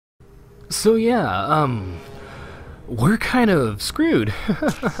So yeah, we're kind of screwed.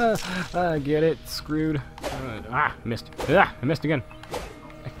 Get it? Screwed. Missed. I missed again.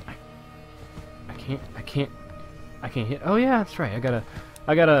 I can't hit. Oh yeah, that's right.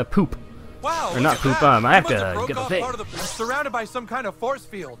 I gotta poop. Wow, Or not poop. I have to get the thing. I'm surrounded by some kind of force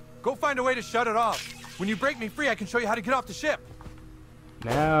field. Go find a way to shut it off. When you break me free, I can show you how to get off the ship.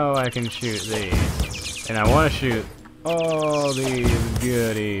 Now I can shoot these, and I want to shoot all these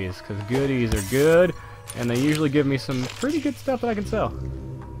goodies, because goodies are good, and they usually give me some pretty good stuff that I can sell.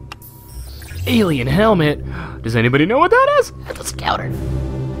 Alien helmet! Does anybody know what that is? That's a scouter.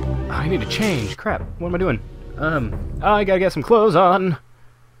 I need to change. Crap. What am I doing? I gotta get some clothes on.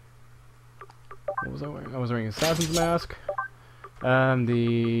 What was I wearing? I was wearing an assassin's mask,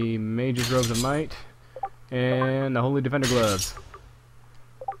 the mage's robes of might, and the holy defender gloves.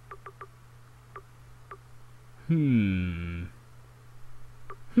 Yeah,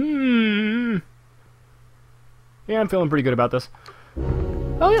 I'm feeling pretty good about this.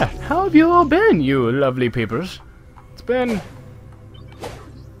 Oh yeah, how have you all been, you lovely peepers? It's been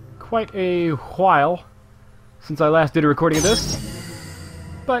quite a while since I last did a recording of this,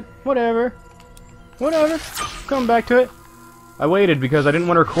 but whatever. Come back to it. I waited because I didn't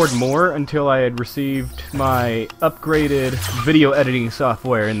want to record more until I had received my upgraded video editing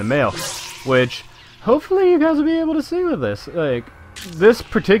software in the mail, which hopefully you guys will be able to see with this. Like, this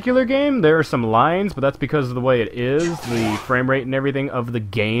particular game, there are some lines, but that's because of the way it is. The frame rate and everything of the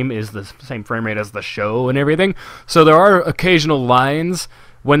game is the same frame rate as the show and everything. So there are occasional lines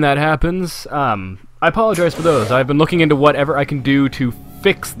when that happens. I apologize for those. I've been looking into whatever I can do to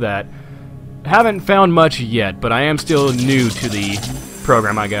fix that. Haven't found much yet, but I am still new to the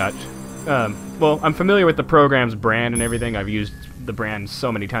program I got. Well, I'm familiar with the program's brand and everything. I've used the brand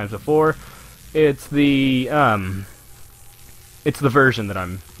so many times before. It's the version that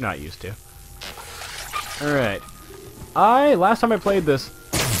I'm not used to. Alright. Last time I played this,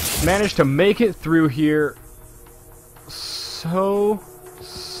 managed to make it through here so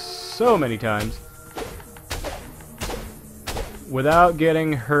many times without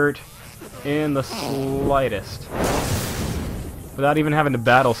getting hurt in the slightest. Without even having to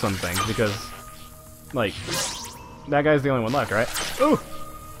battle something, because, like, that guy's the only one left, right? Ooh!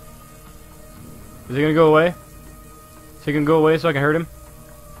 Is he gonna go away? So he can go away so I can hurt him?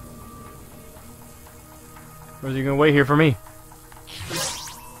 Or is he gonna wait here for me?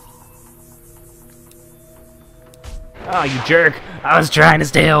 Ah, you jerk! I was trying to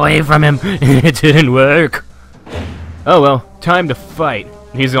stay away from him, and it didn't work! Oh well, time to fight.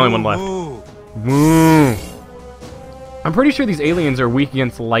 He's the only one left. I'm pretty sure these aliens are weak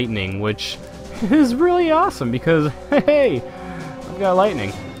against lightning, which is really awesome, because, hey, I've got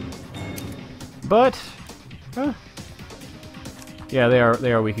lightning. But, yeah, they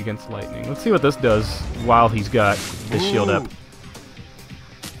are weak against lightning. Let's see what this does while he's got his shield up.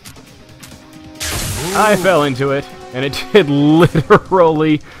 I fell into it, and it did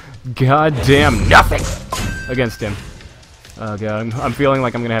literally goddamn nothing against him. Oh god, I'm feeling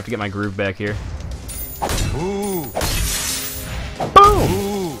like I'm gonna have to get my groove back here. Boom!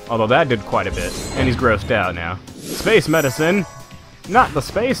 Although that did quite a bit, and he's grossed out now. Space medicine! Not the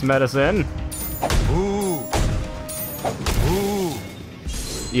space medicine!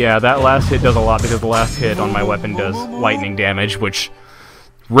 Yeah, that last hit does a lot because the last hit on my weapon does lightning damage, which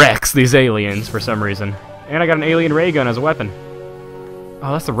wrecks these aliens for some reason. And I got an alien ray gun as a weapon.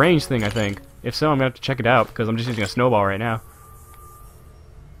 Oh, that's the range thing, I think. If so, I'm gonna have to check it out because I'm just using a snowball right now.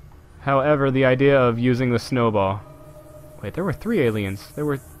 However, the idea of using the snowball... Wait, there were 3 aliens. There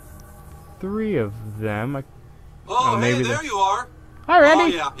were 3 of them. Oh, maybe hey, there you are. Hi,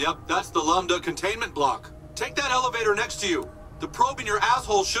 Randy. Oh, yeah, yep, that's the Lambda containment block. Take that elevator next to you. The probe in your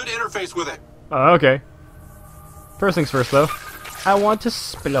asshole should interface with it. Oh, okay. First things first, though. I want to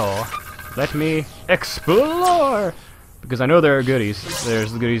explore. Let me explore! Because I know there are goodies.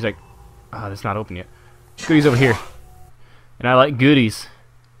 There's the goodies like... Ah, that's not open yet. Goodies over here. And I like goodies.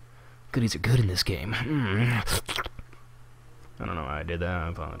 Goodies are good in this game. I don't know why I did that. I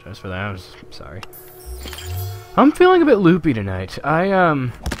apologize for that. I'm sorry. I'm feeling a bit loopy tonight. I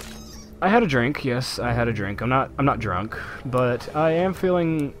had a drink. Yes, I had a drink. I'm not drunk, but I am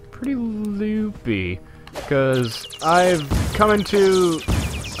feeling pretty loopy because I've come into...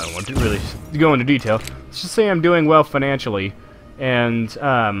 I don't want to really go into detail. Let's just say I'm doing well financially, and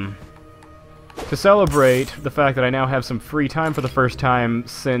to celebrate the fact that I now have some free time for the first time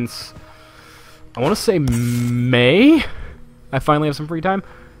since, I want to say May, I finally have some free time,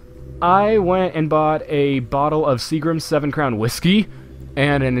 I went and bought a bottle of Seagram's 7 Crown Whiskey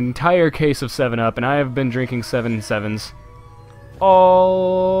and an entire case of 7-Up, and I have been drinking 7 7s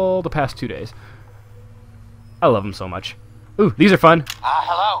all the past 2 days. I love them so much. Ooh, these are fun.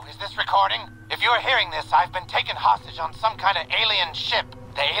 Hello, is this recording? If you're hearing this, I've been taken hostage on some kind of alien ship.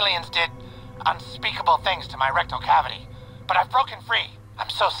 The aliens did unspeakable things to my rectal cavity. But I've broken free. I'm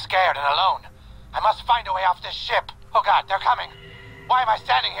so scared and alone. I must find a way off this ship. Oh god, they're coming. Why am I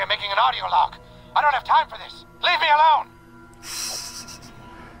standing here making an audio log? I don't have time for this. Leave me alone!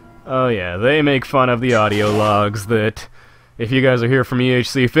 Oh yeah, they make fun of the audio logs that... If you guys are here from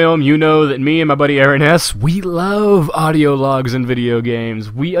EHC Film, you know that me and my buddy Aaron S., we love audio logs in video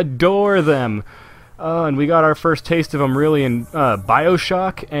games. We adore them. And we got our first taste of them really in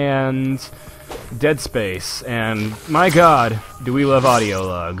BioShock and Dead Space. And my god, do we love audio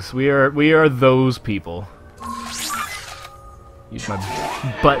logs. We are those people. Use my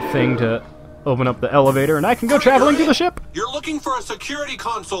butt thing to open up the elevator and I can go traveling to the ship. You're looking for a security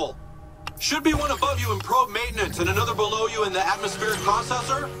console. Should be one above you in probe maintenance and another below you in the atmospheric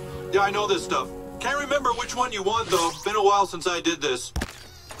processor? Yeah, I know this stuff. Can't remember which one you want, though. Been a while since I did this.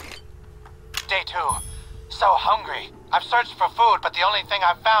 Day 2. So hungry. I've searched for food, but the only thing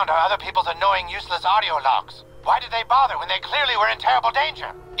I've found are other people's annoying, useless audio logs. Why did they bother when they clearly were in terrible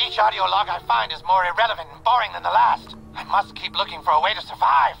danger? Each audio log I find is more irrelevant and boring than the last. I must keep looking for a way to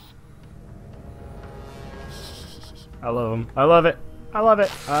survive. I love them. I love it. I love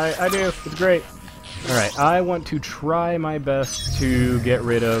it. I do. It's great. Alright, I want to try my best to get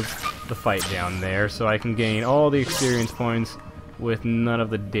rid of the fight down there so I can gain all the experience points with none of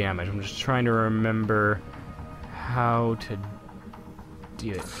the damage. I'm just trying to remember how to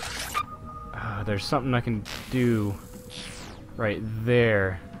do it. There's something I can do right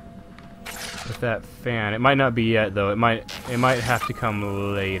there with that fan. It might not be yet though. It might have to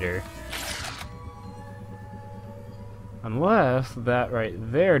come later. Unless that right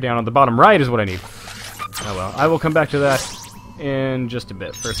there down on the bottom right is what I need. Oh well, I will come back to that in just a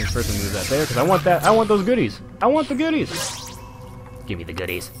bit. First things first, move that there because I want that. I want those goodies. I want the goodies. Give me the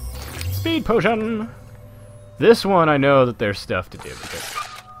goodies. Speed potion. This one I know that there's stuff to do because.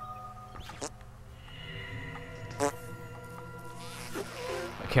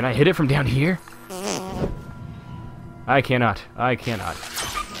 Can I hit it from down here? I cannot. I cannot.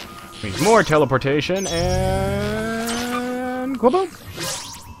 Means more teleportation and kaboom!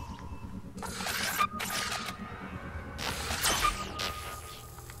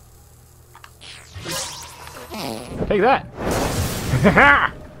 Take that!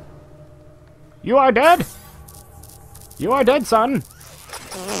 You are dead! You are dead, son!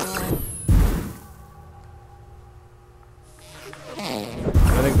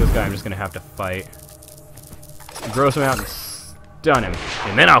 I think this guy I'm just gonna have to fight. Gross him out and stun him.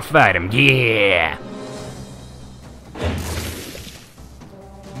 And then I'll fight him, yeah!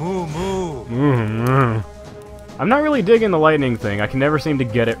 Moo. I'm not really digging the lightning thing. I can never seem to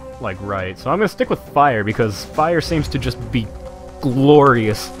get it, like, right. So I'm gonna stick with fire, because fire seems to just be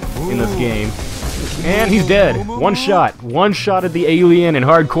glorious in this game. And he's dead! One shot! One shot at the alien in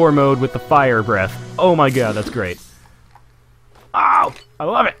hardcore mode with the fire breath. Oh my god, that's great. Ow! I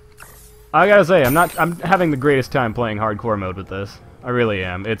love it! I gotta say, I'm having the greatest time playing hardcore mode with this. I really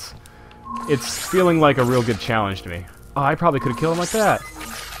am. It's feeling like a real good challenge to me. Oh, I probably could have killed him like that.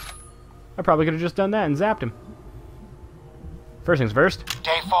 I probably could have just done that and zapped him. First things first.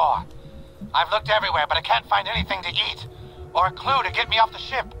 Day 4. I've looked everywhere, but I can't find anything to eat. Or a clue to get me off the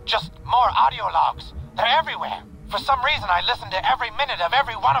ship. Just more audio logs. They're everywhere. For some reason, I listened to every minute of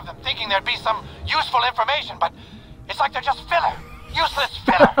every one of them, thinking there'd be some useful information, but it's like they're just filler. Useless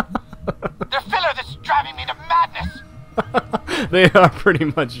filler. They're filler that's driving me to madness. They are pretty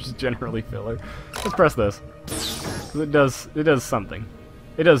much just generally filler. Let's press this. It does something.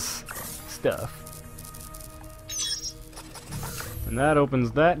 It does stuff. And that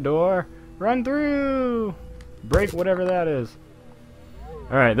opens that door. Run through! Break whatever that is.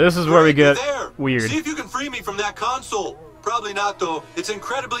 Alright, this is where we get weird. See if you can free me from that console. Probably not, though. It's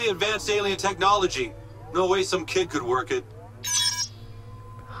incredibly advanced alien technology. No way some kid could work it.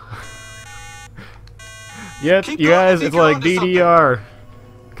 Yep, you guys, it's like DDR,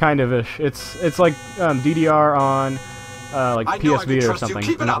 kind of ish. It's like DDR on like PS Vita or something.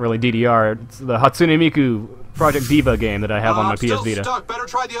 Not really DDR. It's the Hatsune Miku Project Diva game that I have on my PS Vita. Stuck. Better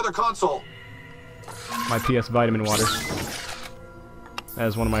try the other console. My PS Vitamin Water,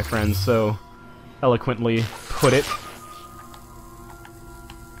 as one of my friends so eloquently put it.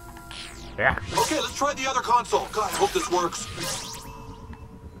 Yeah. Okay, let's try the other console. God, I hope this works.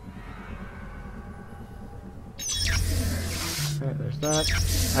 Okay, there's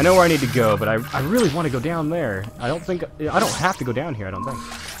that. I know where I need to go, but I really want to go down there. I don't have to go down here, I don't think.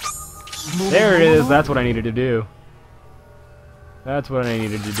 There it is, that's what I needed to do. That's what I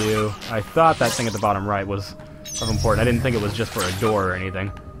needed to do. I thought that thing at the bottom right was of important. I didn't think it was just for a door or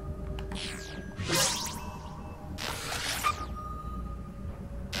anything.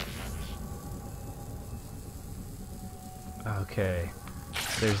 Okay.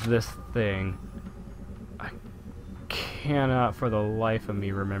 There's this thing. I cannot for the life of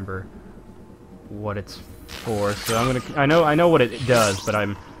me remember what it's for. So I'm gonna I know what it does, but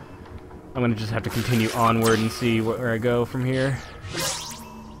I'm gonna just have to continue onward and see where I go from here.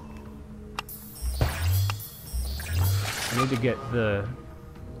 I need to get the...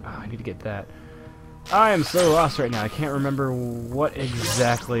 Oh, I need to get that. I am so lost right now. I can't remember what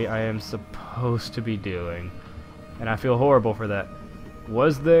exactly I am supposed to be doing. And I feel horrible for that.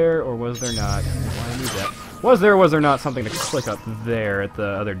 Was there or was there not? Why I need that. Was there or was there not something to click up there at the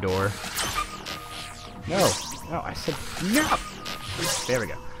other door? No. No, I said no! There we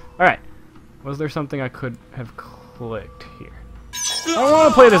go. Alright. Was there something I could have clicked here? I don't want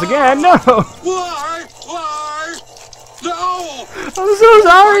to play this again! No! Why? Why? No! I'm so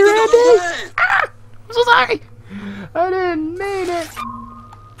sorry, Randy! Ah! I'm so sorry! I didn't mean it!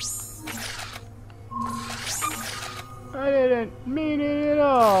 I didn't mean it at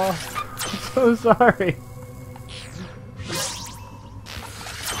all! I'm so sorry!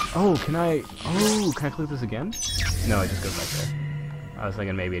 Oh, can I click this again? No, it just goes back there. I was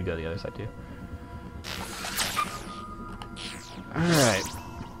thinking maybe it'd go the other side too. Alright.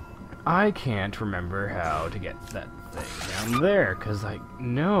 I can't remember how to get that thing down there, because I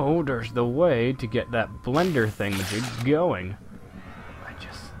know there's the way to get that blender thingamajig going. I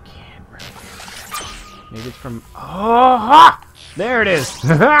just can't remember. Maybe it's from... Oh! Ha! There it is!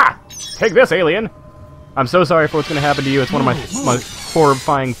 Take this, alien! I'm so sorry for what's going to happen to you. It's one of my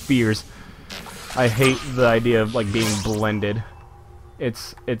horrifying fears. I hate the idea of, like, being blended.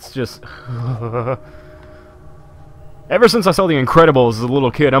 It's just... Ever since I saw The Incredibles as a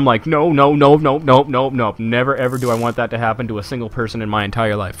little kid, I'm like, no, no, no, no, no, no, no. Never, ever do I want that to happen to a single person in my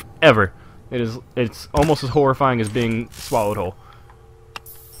entire life. Ever. It's almost as horrifying as being swallowed whole.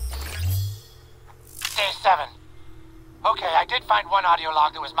 Day 7. Okay, I did find one audio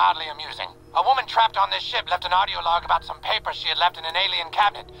log that was mildly amusing. A woman trapped on this ship left an audio log about some papers she had left in an alien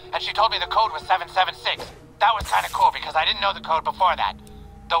cabinet, and she told me the code was 776. That was kind of cool because I didn't know the code before that.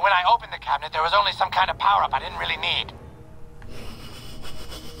 Though when I opened the cabinet, there was only some kind of power-up I didn't really need.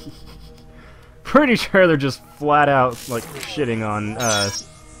 Pretty sure they're just flat out, like, shitting on,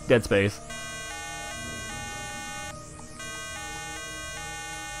 Dead Space.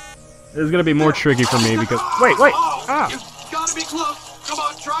 This is gonna be more tricky for me because... Wait! Oh, Ah! you gotta be close! Come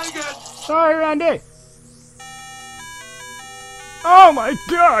on, try again! Sorry, Randy! Oh my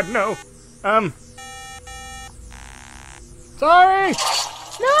god, no! Sorry! No!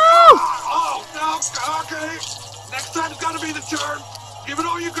 Oh, no, okay! Next time's gotta be the turn! Give it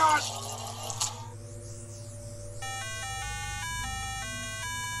all you got!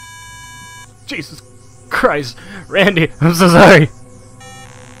 Jesus Christ! Randy, I'm so sorry!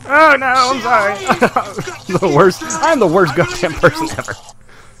 Oh no, I'm sorry! The worst. I'm the worst goddamn person ever.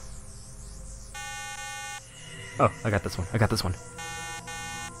 Oh, I got this one. I got this one.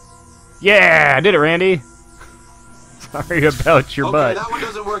 Yeah, I did it, Randy. Sorry about your butt. Okay, that one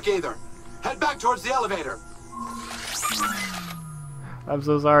doesn't work either. Head back towards the elevator. I'm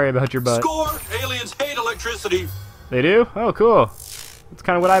so sorry about your butt. Score! Aliens hate electricity. They do? Oh, cool. That's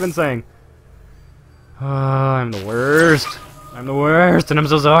kind of what I've been saying. Oh, I'm the worst. I'm the worst, and I'm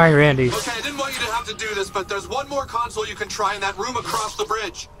so sorry, Randy. Okay, I didn't want you to have to do this, but there's one more console you can try in that room across the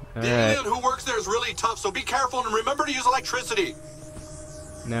bridge. The alien who works there is really tough, so be careful and remember to use electricity.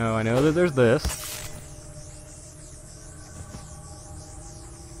 No, I know that there's this.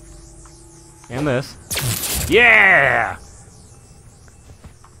 And this. Yeah!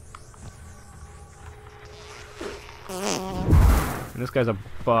 And this guy's a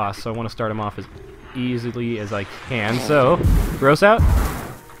boss, so I want to start him off as easily as I can. So, gross out.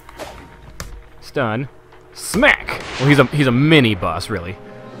 Stun. Smack! Well, he's a mini boss, really.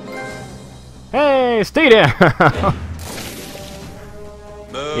 Hey, stay down!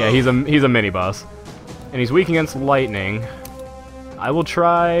 Yeah, he's a mini boss. And he's weak against lightning. I will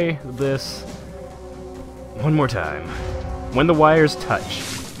try this one more time. When the wires touch.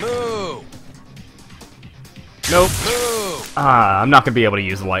 Move! Nope. Move! Ah, I'm not gonna be able to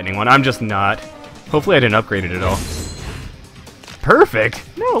use the lightning one. I'm just not. Hopefully I didn't upgrade it at all. Perfect?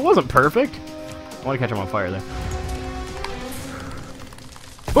 No, it wasn't perfect. I want to catch him on fire there.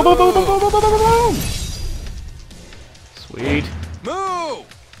 Boom, boom, boom, boom, boom, boom, boom, boom, boom. Sweet. Move!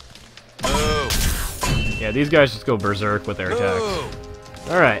 Move! Yeah, these guys just go berserk with their attacks.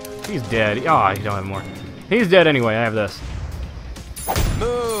 Alright, he's dead. Oh, you don't have more. He's dead anyway, I have this.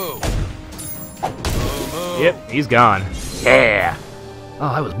 Move! Move! Yep, he's gone. Yeah! Oh,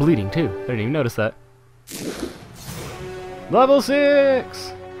 I was bleeding too. I didn't even notice that. Level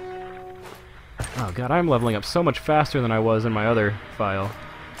 6! Oh god, I'm leveling up so much faster than I was in my other file.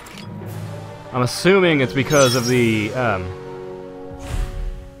 I'm assuming it's because of the,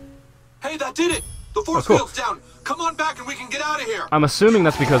 Hey, that did it! The force cool. field's down! Come on back and we can get out of here! I'm assuming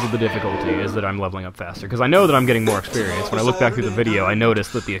that's because of the difficulty, is that I'm leveling up faster. Because I know that I'm getting more experience. When I look back through the video, I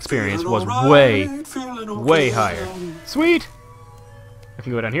noticed that the experience was way higher. Sweet! I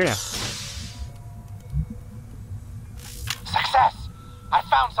can go down here now. Success! I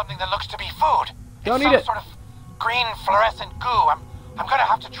found something that looks to be food. Don't It's eat some it. sort of green fluorescent goo. I'm gonna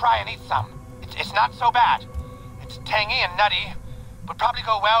have to try and eat some. It's not so bad. It's tangy and nutty. Would probably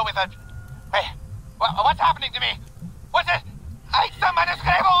go well with a... Hey, what's happening to me? What's it? Ay, someone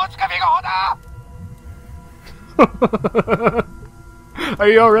escribo, Are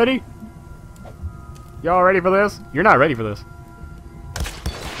you all ready? Y'all ready for this? You're not ready for this.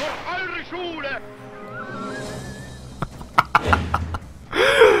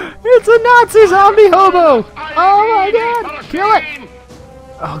 It's a Nazi zombie hobo! Oh my god! Kill it!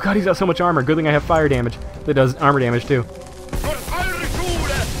 Oh god, he's got so much armor. Good thing I have fire damage. That does armor damage too.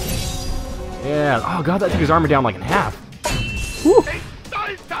 Yeah. Oh god, that took his armor down like in half. Woo.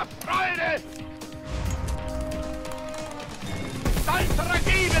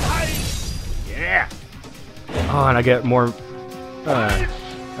 Yeah. Oh, and I get more.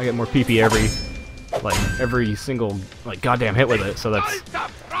 PP every single goddamn hit with it. So that's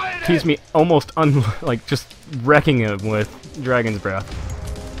keeps me almost just wrecking him with Dragon's Breath.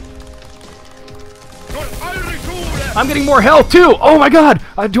 I'm getting more health too! Oh my god!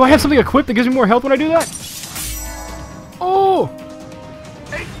 Do I have something equipped that gives me more health when I do that? Oh!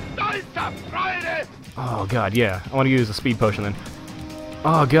 Oh god, yeah. I want to use a speed potion then.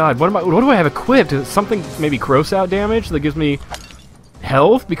 Oh god, what do I have equipped? Is it something maybe gross out damage that gives me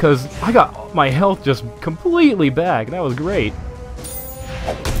health? Because I got my health just completely back. That was great.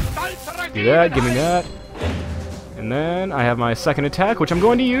 Do that, give me that. And then I have my second attack, which I'm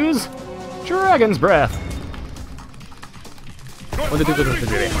going to use Dragon's Breath.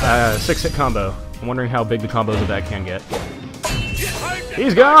 6-hit combo. I'm wondering how big the combos of that can get.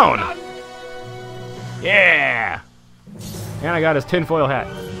 He's gone! Yeah! And I got his tinfoil hat.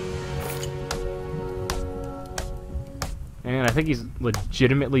 And I think he's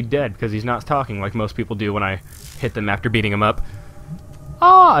legitimately dead because he's not talking like most people do when I hit them after beating him up.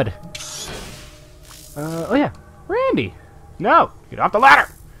 Odd! Oh yeah, Randy! No! Get off the ladder!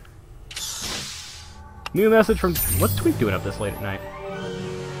 New message from... What's Tweak doing up this late at night?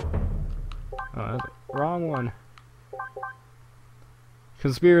 Oh, that's the wrong one.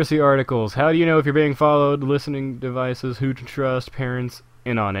 Conspiracy articles. How do you know if you're being followed? Listening devices. Who to trust? Parents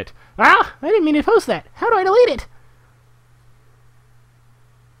in on it. Ah! I didn't mean to post that. How do I delete it?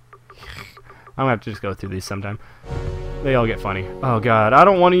 I'm gonna have to just go through these sometime. They all get funny. Oh god, I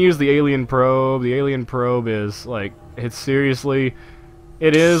don't want to use the alien probe. The alien probe is, it's seriously...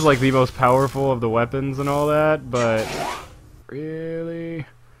 It is, the most powerful of the weapons and all that, but... Really?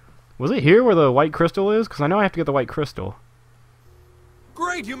 Was it here where the white crystal is? Because I know I have to get the white crystal.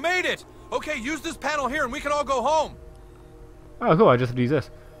 Great, you made it! Okay, use this panel here and we can all go home. Oh, cool, I just have to use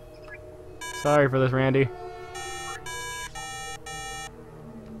this. Sorry for this, Randy.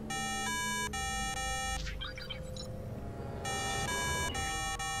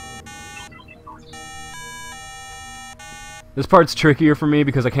 This part's trickier for me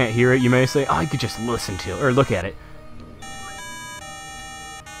because I can't hear it. You may say, oh, you could just listen to it, or look at it.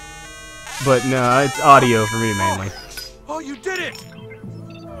 But no, it's audio for me mainly. Oh, you did it!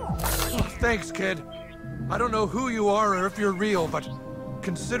 Oh, thanks, kid. I don't know who you are or if you're real, but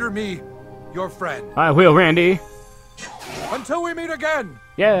consider me your friend. I will, Randy. Until we meet again!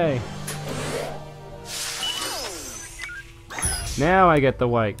 Yay! Now I get the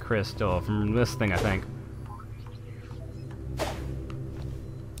white crystal from this thing, I think.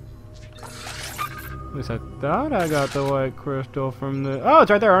 At least I thought I got the white crystal from the... Oh, it's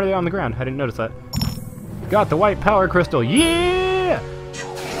right there, already on the ground. I didn't notice that. Got the white power crystal. Yeah!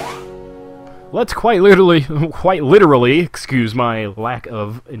 Let's quite literally, excuse my lack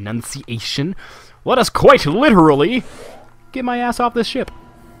of enunciation, let us quite literally get my ass off this ship.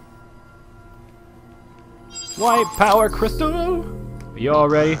 White power crystal. Are you all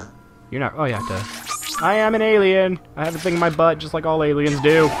ready? You're not... Oh, you have to... I am an alien. I have a thing in my butt just like all aliens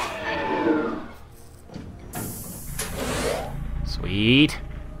do. Sweet.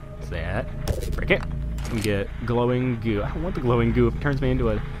 What's that? Break it. And get glowing goo. I don't want the glowing goo if it turns me into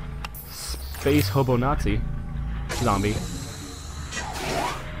a space hobo Nazi zombie.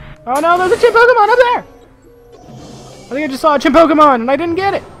 Oh no, there's a chimp Pokemon up there! I think I just saw a chimp Pokemon and I didn't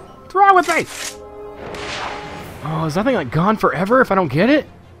get it! What's wrong with me? Oh, is that thing like gone forever if I don't get it?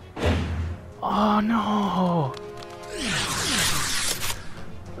 Oh no!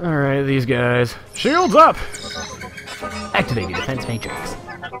 Alright, these guys. Shields up! Activating defense matrix.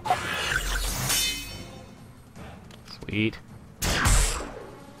 Sweet. Oh,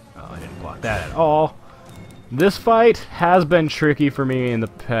 I didn't block that at all. This fight has been tricky for me in the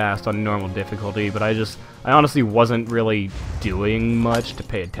past on normal difficulty, but I honestly wasn't really doing much to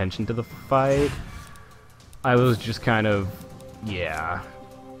pay attention to the fight. I was just kind of, yeah,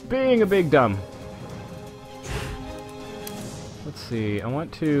 being a big dumb. Let's see, I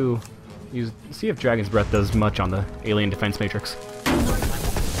want to see if Dragon's Breath does much on the alien defense matrix.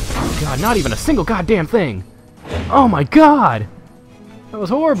 Oh god, not even a single goddamn thing! Oh my god! That was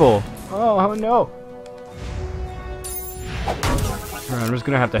horrible! Oh no! Alright, I'm just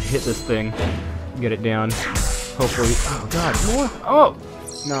gonna have to hit this thing, get it down. Hopefully. Oh god, more? Oh!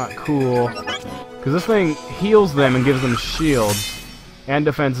 Not cool. Because this thing heals them and gives them shields. And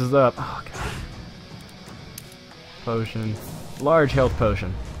defenses up. Oh god. Potion. Large health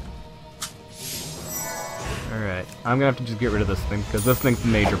potion. Alright, I'm gonna have to just get rid of this thing, because this thing's the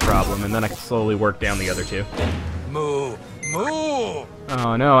major problem, and then I can slowly work down the other two. Moo! Moo!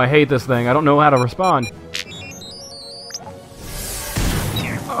 Oh no, I hate this thing. I don't know how to respond.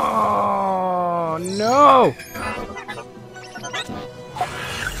 Oh no!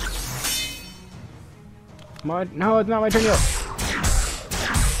 No, it's not my turn yet.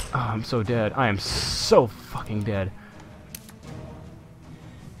 Oh, I'm so dead. I am so fucking dead.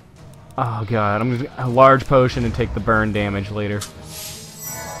 Oh god, I'm gonna a large potion and take the burn damage later.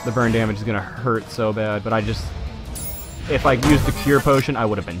 The burn damage is gonna hurt so bad, but if I used the cure potion, I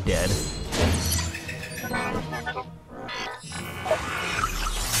would have been dead.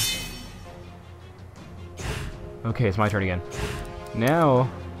 Okay, it's my turn again. Now,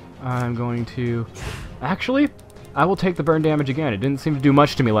 I'm going to... Actually, I will take the burn damage again. It didn't seem to do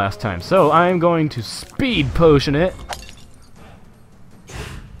much to me last time. So, I'm going to speed potion it.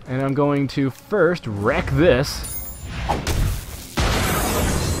 And I'm going to first wreck this.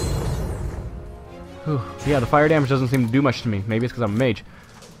 Whew. Yeah, the fire damage doesn't seem to do much to me. Maybe it's because I'm a mage.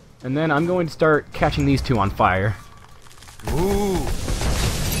 And then I'm going to start catching these two on fire. Ooh.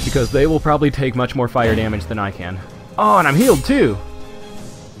 Because they will probably take much more fire damage than I can. Oh, and I'm healed too!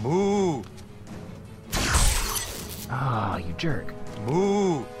 Moo! Ah, oh, you jerk.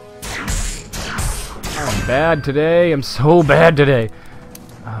 Moo! I'm bad today. I'm so bad today.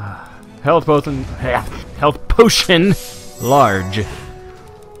 Health potion, large.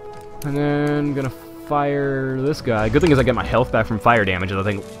 And then I'm gonna fire this guy. Good thing is I get my health back from fire damage. I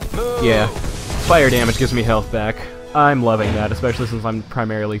think, yeah, fire damage gives me health back. I'm loving that, especially since I'm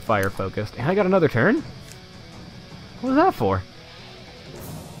primarily fire focused. And I got another turn? What was that for?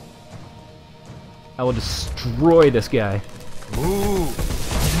 I will destroy this guy. Moo!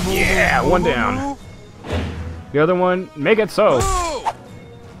 Yeah, one down. The other one, make it so.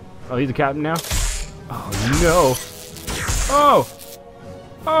 Oh, he's the captain now? Oh, no. Oh!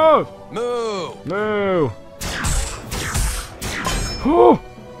 Oh! Moo! Moo! Whew!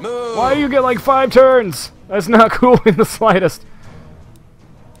 Moo! Why do you get like 5 turns? That's not cool in the slightest.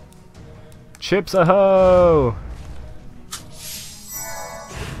 Chips a-ho!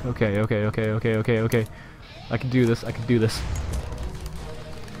 Okay. I can do this,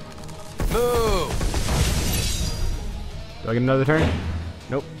 Moo! Do I get another turn?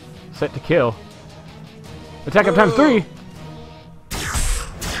 Nope. Set to kill. Attack up times 3!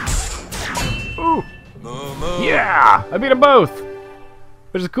 Ooh! Moo, moo. Yeah! I beat them both!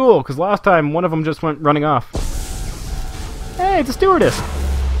 Which is cool, because last time one of them just went running off. Hey, it's a stewardess!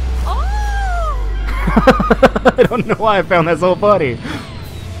 Oh! I don't know why I found that so funny.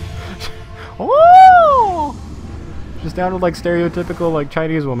 Oh! Just sounded like stereotypical, like,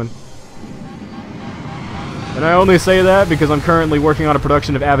 Chinese woman. And I only say that because I'm currently working on a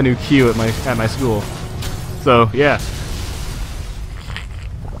production of Avenue Q at my school. So, yeah.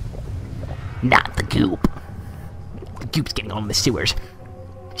 Not the goop. The goop's getting on the sewers.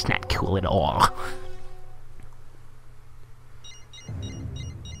 It's not cool at all.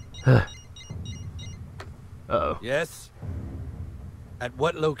 Uh-oh. Yes? At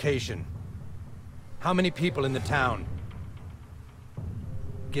what location? How many people in the town?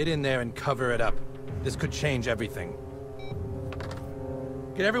 Get in there and cover it up. This could change everything.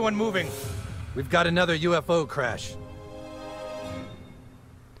 Get everyone moving. We've got another UFO crash.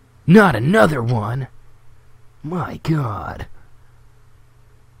 Not another one. My god.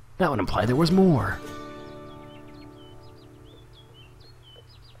 That would imply there was more.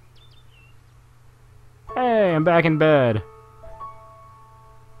 Yay, I'm back in bed.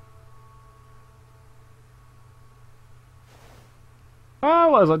 That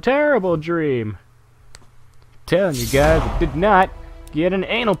was a terrible dream. Telling you guys, I did not get an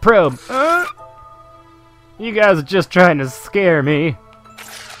anal probe. You guys are just trying to scare me.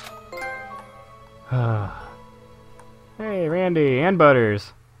 Hey, Randy and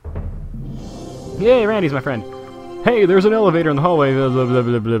Butters. Yay, Randy's my friend. Hey, there's an elevator in the hallway. Blah, blah, blah,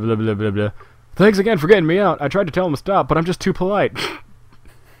 blah, blah, blah, blah, blah, blah. Thanks again for getting me out. I tried to tell him to stop, but I'm just too polite.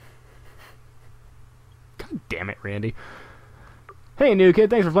 God damn it, Randy. Hey, new kid,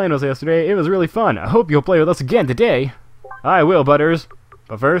 thanks for playing with us yesterday. It was really fun. I hope you'll play with us again today. I will, Butters.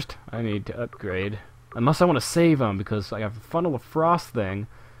 But first, I need to upgrade. Unless I want to save them, because I have a Funnel of Frost thing,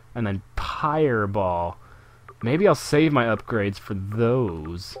 and then Pyreball. Maybe I'll save my upgrades for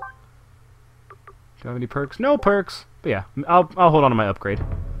those. Do I have any perks? No perks. But yeah, I'll hold on to my upgrade.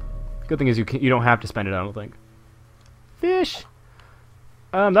 Good thing is you don't have to spend it, I don't think. Fish!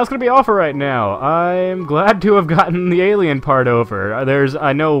 That's gonna be all for right now. I'm glad to have gotten the alien part over.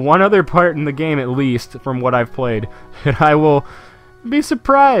 I know one other part in the game at least, from what I've played, and I will be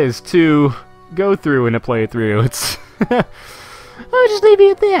surprised to go through in a playthrough. It's I'll just leave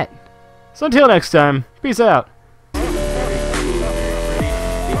you at that. So until next time, peace out. The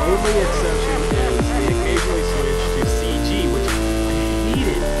only